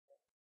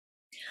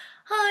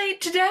Hi,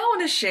 today I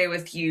want to share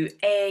with you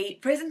a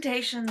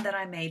presentation that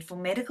I made for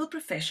medical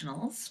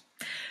professionals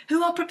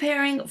who are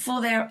preparing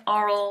for their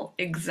oral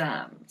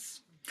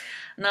exams.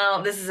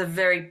 Now, this is a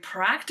very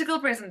practical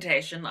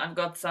presentation. I've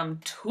got some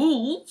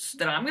tools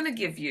that I'm going to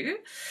give you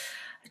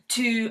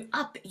to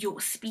up your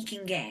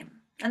speaking game.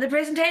 And the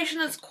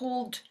presentation is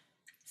called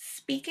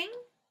Speaking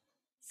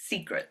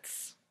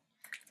Secrets.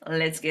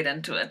 Let's get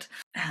into it.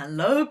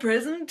 Hello,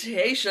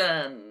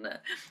 presentation.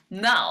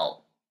 Now,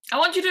 I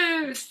want you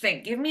to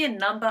think, give me a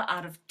number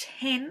out of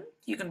 10.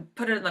 You can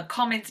put it in the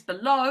comments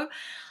below.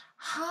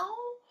 How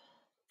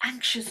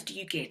anxious do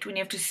you get when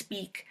you have to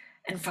speak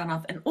in front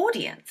of an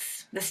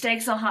audience? The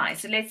stakes are high.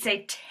 So let's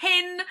say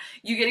 10,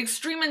 you get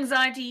extreme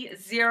anxiety,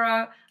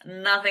 0,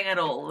 nothing at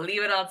all.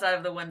 Leave it outside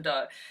of the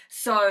window.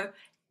 So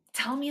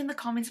tell me in the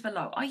comments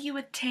below, are you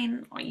a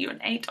 10? Are you an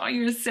 8? Are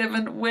you a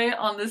 7? Where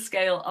on the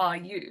scale are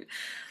you?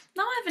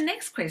 Now I have a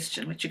next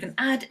question which you can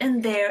add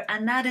in there,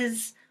 and that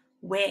is,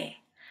 where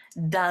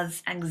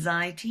does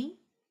anxiety,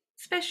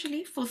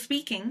 especially for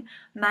speaking,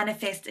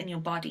 manifest in your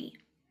body?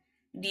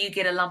 Do you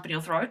get a lump in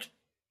your throat?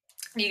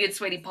 Do you get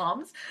sweaty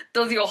palms?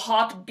 Does your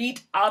heart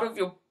beat out of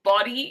your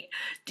body?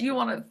 Do you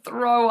want to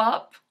throw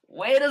up?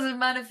 Where does it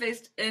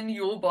manifest in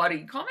your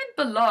body? Comment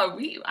below.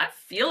 I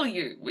feel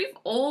you. We've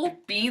all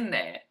been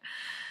there.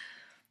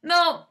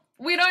 Now,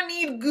 we don't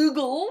need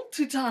Google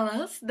to tell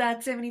us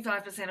that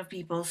 75% of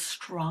people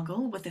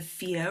struggle with the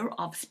fear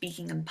of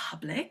speaking in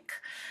public.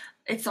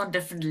 It's on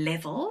different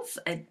levels,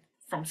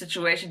 from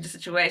situation to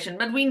situation,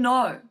 but we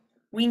know,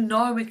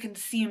 we can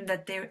assume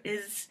that there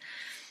is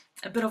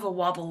a bit of a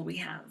wobble we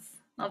have.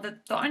 Now, the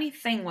only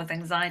thing with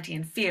anxiety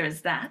and fear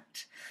is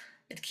that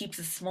it keeps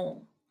us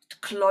small,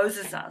 it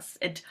closes us,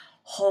 it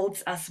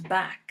holds us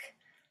back.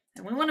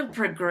 And we want to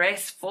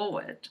progress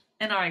forward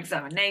in our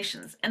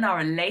examinations, in our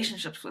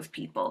relationships with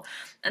people,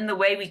 in the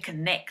way we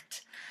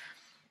connect.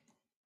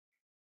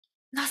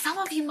 Now, some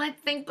of you might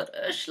think, but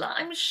Ursula,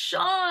 I'm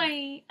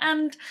shy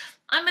and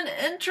I'm an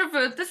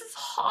introvert. This is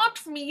hard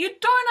for me. You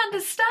don't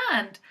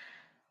understand.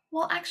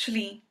 Well,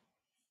 actually,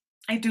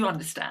 I do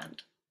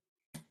understand.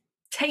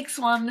 Takes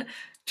one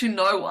to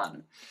know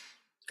one.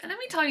 And let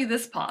me tell you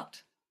this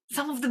part.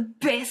 Some of the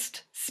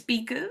best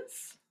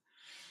speakers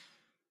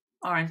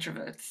are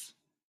introverts.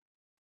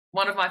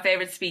 One of my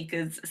favorite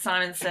speakers,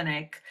 Simon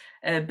Sinek,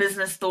 a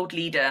business thought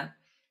leader,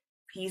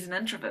 he's an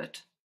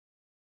introvert.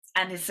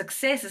 And his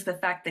success is the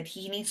fact that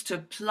he needs to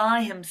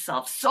apply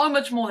himself so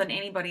much more than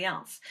anybody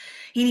else.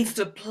 He needs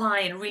to apply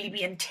and really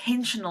be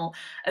intentional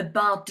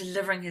about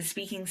delivering his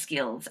speaking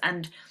skills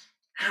and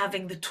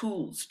having the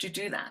tools to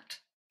do that.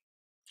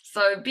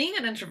 So being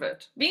an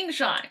introvert, being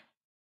shy,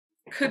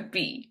 could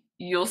be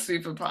your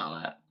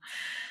superpower.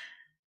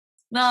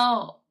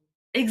 Now,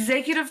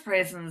 executive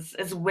presence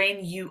is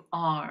when you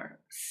are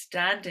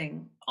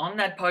standing on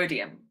that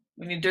podium,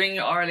 when you're doing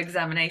your oral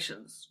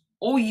examinations,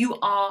 or you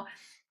are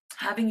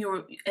having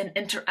an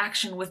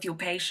interaction with your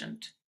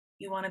patient.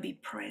 You want to be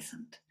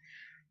present.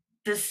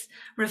 This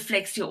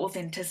reflects your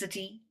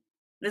authenticity.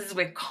 This is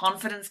where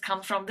confidence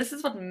comes from. This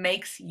is what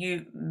makes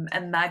you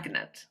a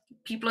magnet.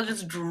 People are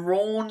just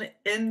drawn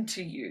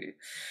into you.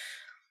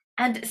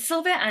 And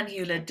Sylvia Ann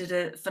Hewlett did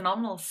a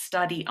phenomenal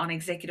study on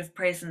executive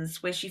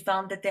presence where she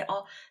found that there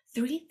are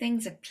 3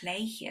 things at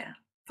play here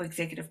for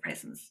executive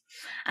presence.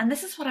 And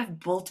this is what I've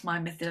built my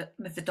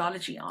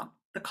methodology on,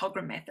 the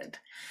Coggram method,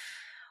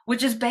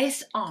 which is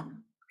based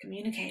on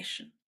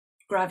communication,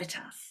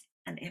 gravitas,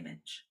 and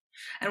image.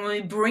 And when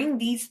we bring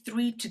these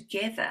 3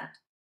 together,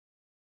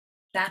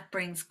 that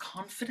brings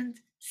confident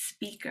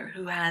speaker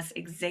who has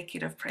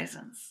executive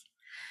presence.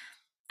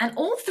 And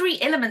all 3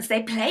 elements,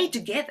 they play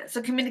together.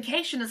 So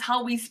communication is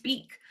how we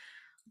speak.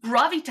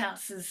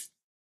 Gravitas is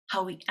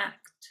how we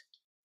act.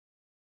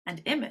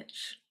 And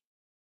image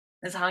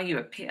is how you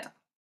appear.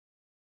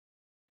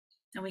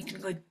 And we can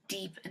go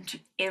deep into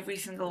every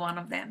single one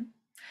of them.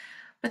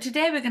 But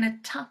today we're going to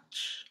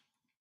touch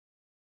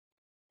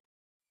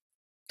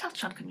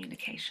on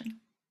communication.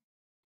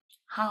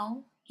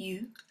 How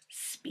you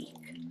speak.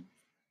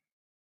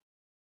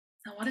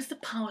 Now, what is the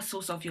power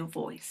source of your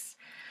voice?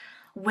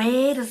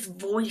 Where does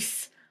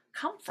voice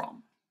come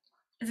from?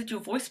 Is it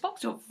your voice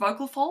box, your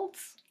vocal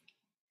folds?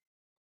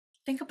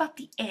 Think about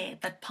the air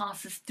that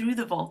passes through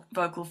the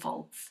vocal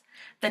folds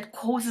that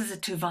causes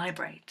it to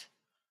vibrate.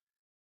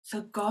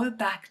 So go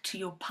back to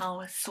your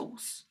power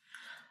source,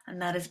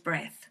 and that is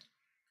breath.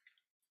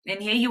 And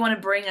here you want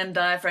to bring in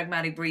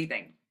diaphragmatic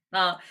breathing.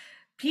 Now,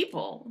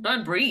 people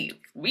don't breathe.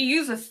 We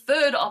use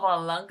 1/3 of our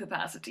lung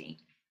capacity.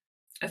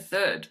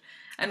 1/3.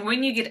 And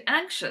when you get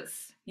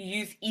anxious, you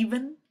use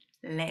even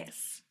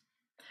less.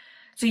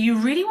 So you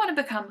really want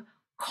to become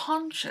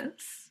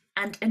conscious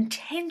and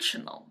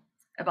intentional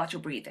about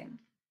your breathing.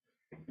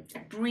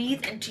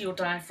 Breathe into your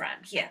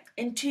diaphragm here,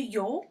 into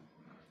your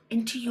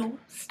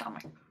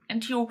stomach,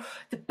 into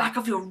the back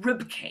of your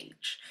rib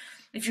cage.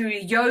 If you're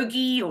a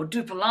yogi or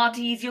do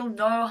Pilates, you'll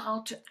know how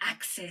to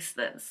access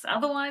this.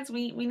 Otherwise,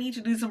 we need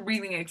to do some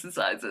breathing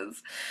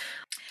exercises.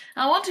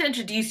 I want to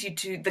introduce you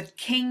to the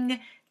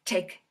King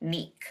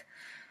technique.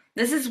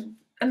 This is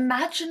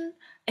Imagine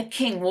a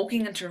king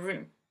walking into a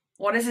room.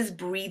 What is his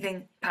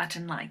breathing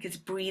pattern like? His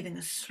breathing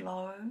is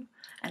slow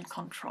and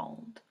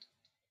controlled.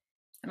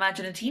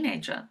 Imagine a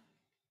teenager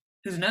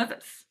who's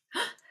nervous.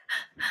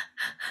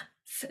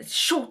 It's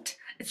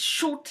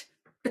short,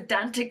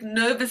 pedantic,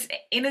 nervous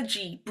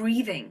energy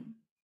breathing.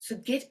 So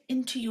get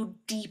into your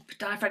deep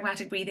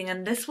diaphragmatic breathing,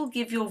 and this will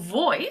give your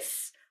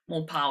voice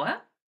more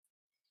power.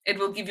 It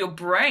will give your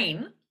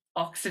brain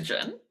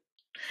oxygen,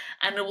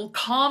 and it will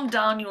calm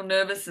down your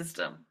nervous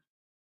system.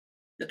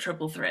 The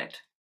triple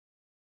threat.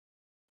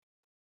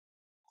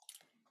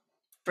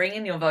 Bring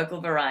in your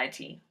vocal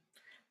variety.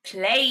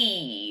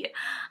 Play.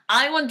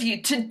 I want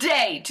you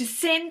today to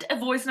send a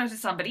voice note to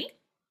somebody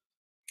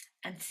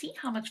and see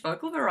how much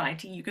vocal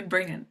variety you can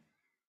bring in.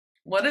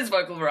 What is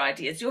vocal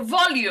variety? It's your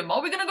volume.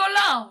 Are we going to go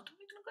loud? Are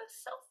we going to go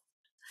soft?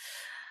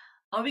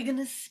 Are we going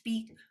to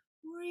speak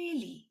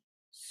really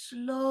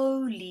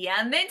slowly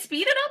and then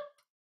speed it up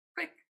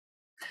quick?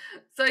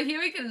 So here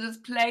we can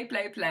just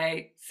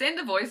play. Send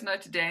a voice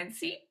note today and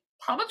see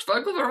how much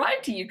vocal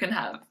variety you can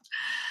have.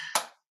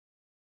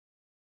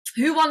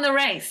 Who won the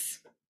race?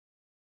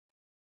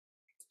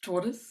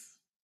 Tortoise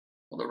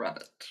or the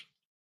rabbit?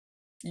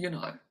 You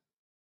know.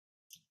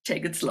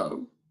 Take it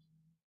slow.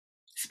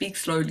 Speak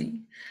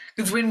slowly.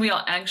 Because when we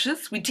are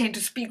anxious, we tend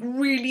to speak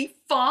really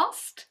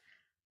fast.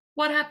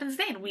 What happens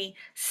then? We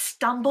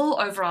stumble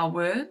over our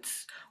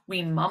words.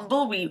 We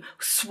mumble. We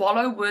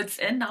swallow words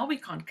in. Now we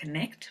can't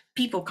connect.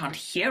 People can't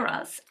hear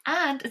us.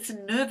 And it's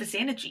a nervous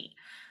energy.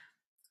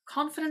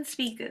 Confident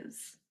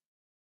speakers,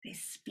 they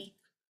speak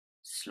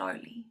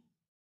slowly.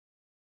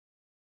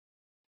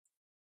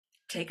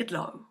 Take it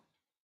low.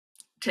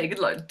 Take it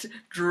low.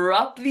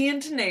 Drop the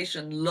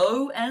intonation,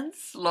 low and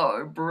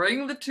slow.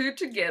 Bring the two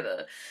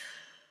together.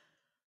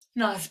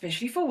 Now,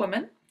 especially for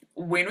women,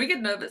 when we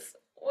get nervous,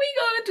 we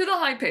go into the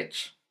high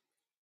pitch.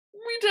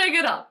 We take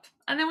it up,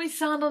 and then we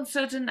sound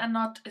uncertain and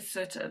not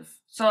assertive.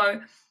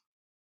 So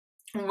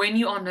when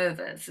you are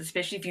nervous,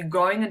 especially if you're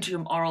going into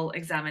an oral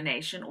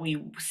examination or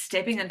you're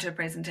stepping into a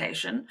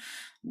presentation,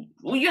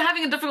 or you're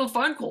having a difficult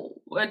phone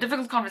call or a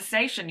difficult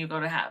conversation you've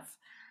got to have,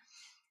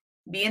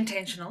 be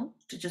intentional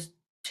to just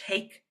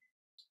take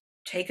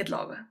it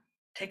lower.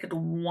 Take it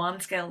one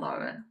scale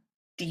lower,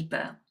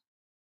 deeper.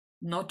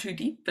 Not too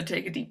deep, but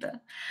take it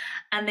deeper.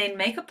 And then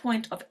make a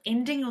point of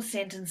ending your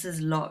sentences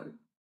low.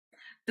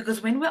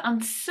 Because when we're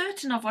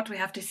uncertain of what we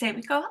have to say,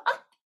 we go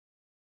up.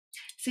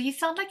 So you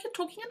sound like you're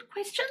talking in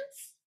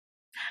questions.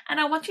 And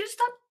I want you to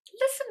start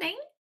listening.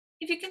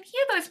 If you can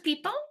hear those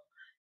people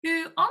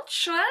who aren't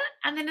sure,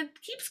 and then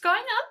it keeps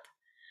going up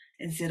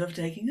instead of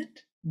taking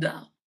it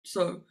down.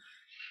 So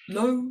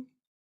low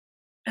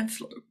and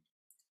slow.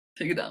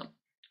 Take it down.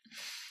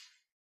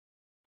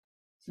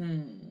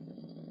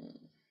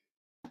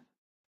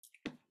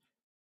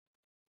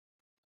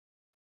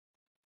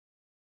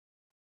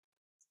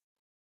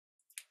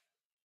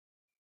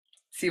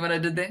 See what I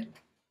did there?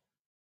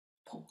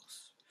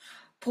 Pause.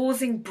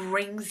 Pausing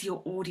brings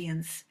your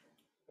audience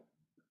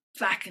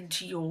back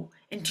into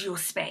your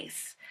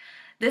space.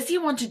 This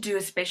you want to do,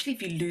 especially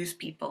if you lose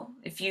people.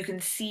 If you can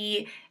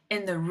see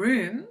in the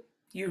room,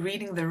 you're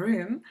reading the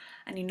room,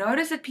 and you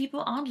notice that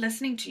people aren't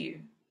listening to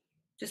you.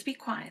 Just be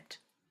quiet.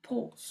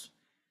 Pause.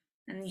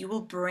 And you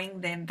will bring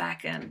them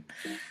back in.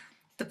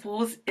 The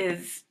pause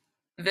is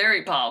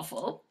very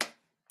powerful.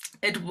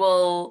 It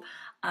will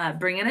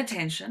bring in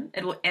attention.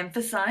 It will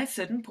emphasize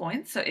certain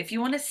points. So if you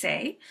want to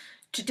say,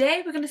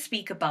 today we're going to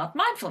speak about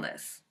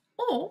mindfulness.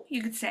 Or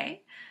you could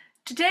say,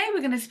 today we're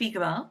going to speak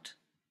about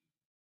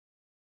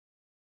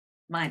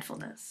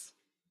mindfulness.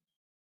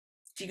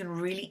 So you can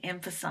really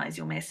emphasize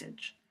your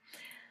message.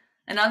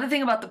 Another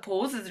thing about the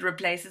pause is it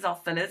replaces our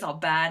fillers, our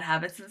bad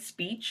habits in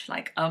speech,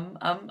 like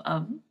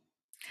And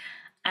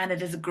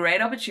it is a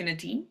great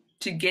opportunity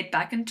to get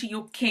back into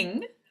your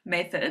king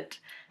method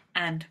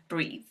and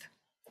breathe.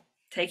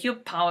 Take your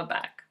power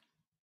back.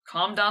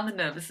 Calm down the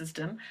nervous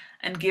system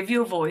and give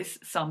your voice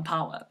some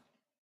power.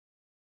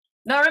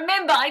 Now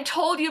remember, I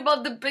told you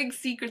about the big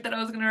secret that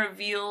I was going to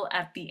reveal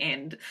at the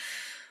end.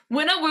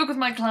 When I work with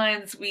my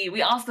clients,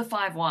 we ask the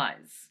 5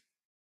 whys.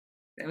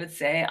 They would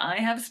say, I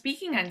have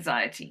speaking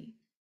anxiety.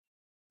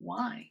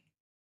 Why?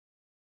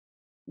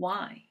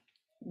 Why?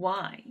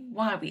 Why?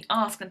 Why? We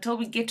ask until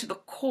we get to the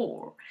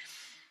core.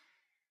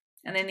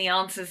 And then the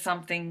answer is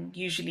something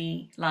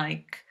usually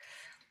like,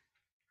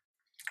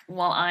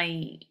 well,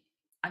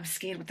 I'm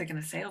scared what they're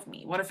going to say of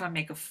me. What if I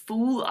make a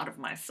fool out of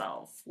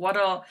myself? What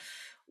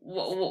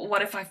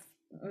if I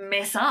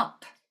mess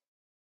up?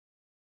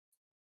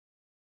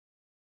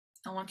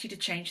 I want you to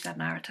change that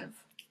narrative.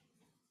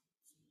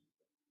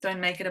 Don't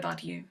make it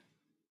about you.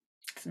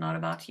 It's not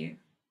about you.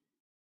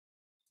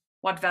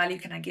 What value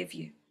can I give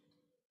you?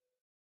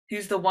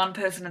 Who's the one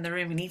person in the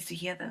room who needs to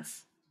hear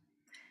this?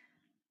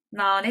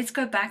 Now, let's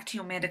go back to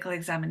your medical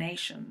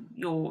examination,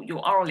 your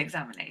oral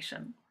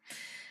examination.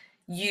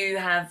 You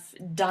have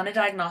done a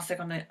diagnostic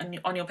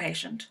on your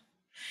patient.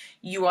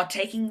 You are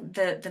taking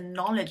the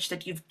knowledge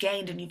that you've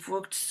gained and you've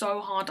worked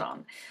so hard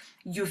on.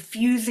 You're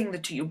fusing the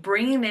two. You're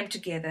bringing them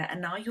together,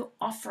 and now you're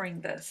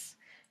offering this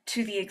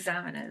to the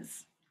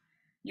examiners.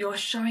 You're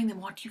showing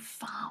them what you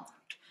found.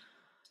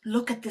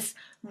 Look at this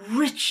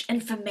rich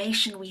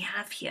information we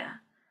have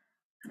here.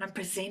 And I'm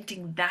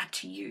presenting that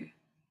to you.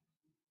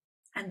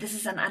 And this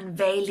is an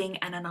unveiling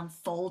and an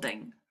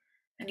unfolding.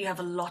 And you have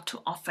a lot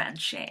to offer and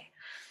share.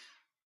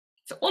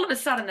 So all of a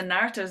sudden, the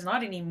narrative is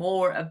not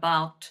anymore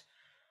about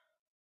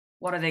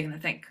what are they going to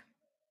think.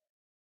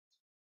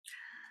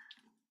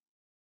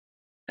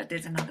 But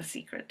there's another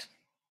secret.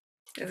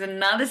 There's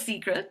another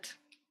secret.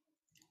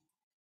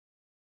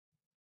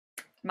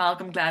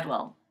 Malcolm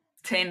Gladwell,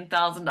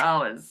 10,000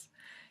 hours.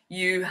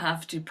 You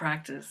have to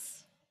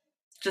practice.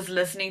 Just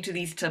listening to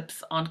these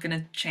tips aren't going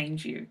to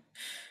change you.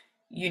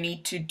 You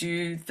need to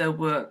do the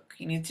work.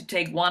 You need to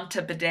take one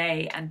tip a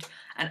day and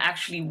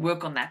actually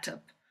work on that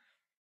tip.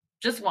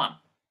 Just one.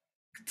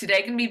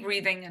 Today can be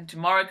breathing and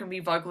tomorrow can be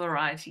vocal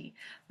variety,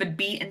 but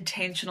be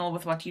intentional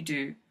with what you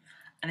do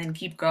and then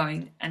keep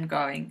going and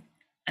going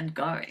and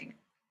going.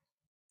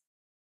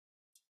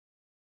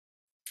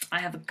 I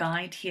have a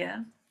guide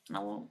here, and I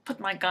will put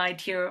my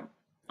guide here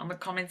on the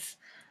comments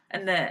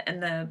in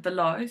the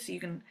below, so you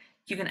can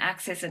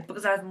access it,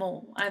 because I have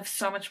more. I have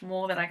so much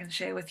more that I can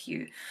share with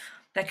you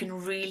that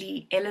can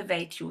really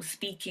elevate your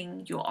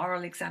speaking, your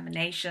oral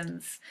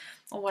examinations,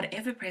 or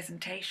whatever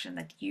presentation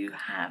that you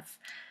have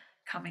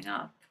coming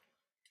up.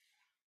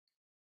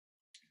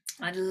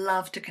 I'd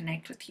love to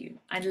connect with you.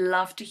 I'd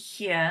love to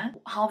hear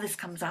how this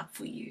comes up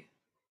for you,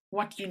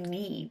 what you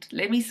need.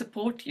 Let me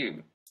support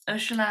you.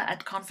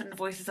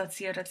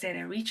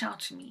 Ursula@confidentvoices.co.za. Reach out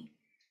to me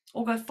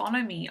or go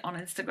follow me on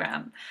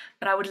Instagram.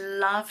 But I would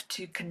love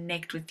to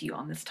connect with you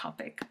on this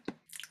topic.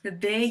 But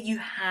there you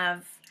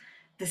have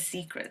the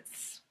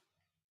secrets.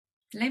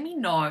 Let me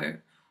know,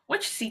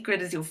 which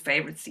secret is your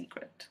favorite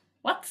secret?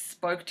 What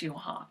spoke to your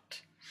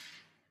heart?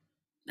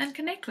 And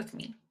connect with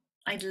me.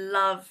 I'd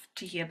love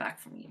to hear back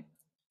from you.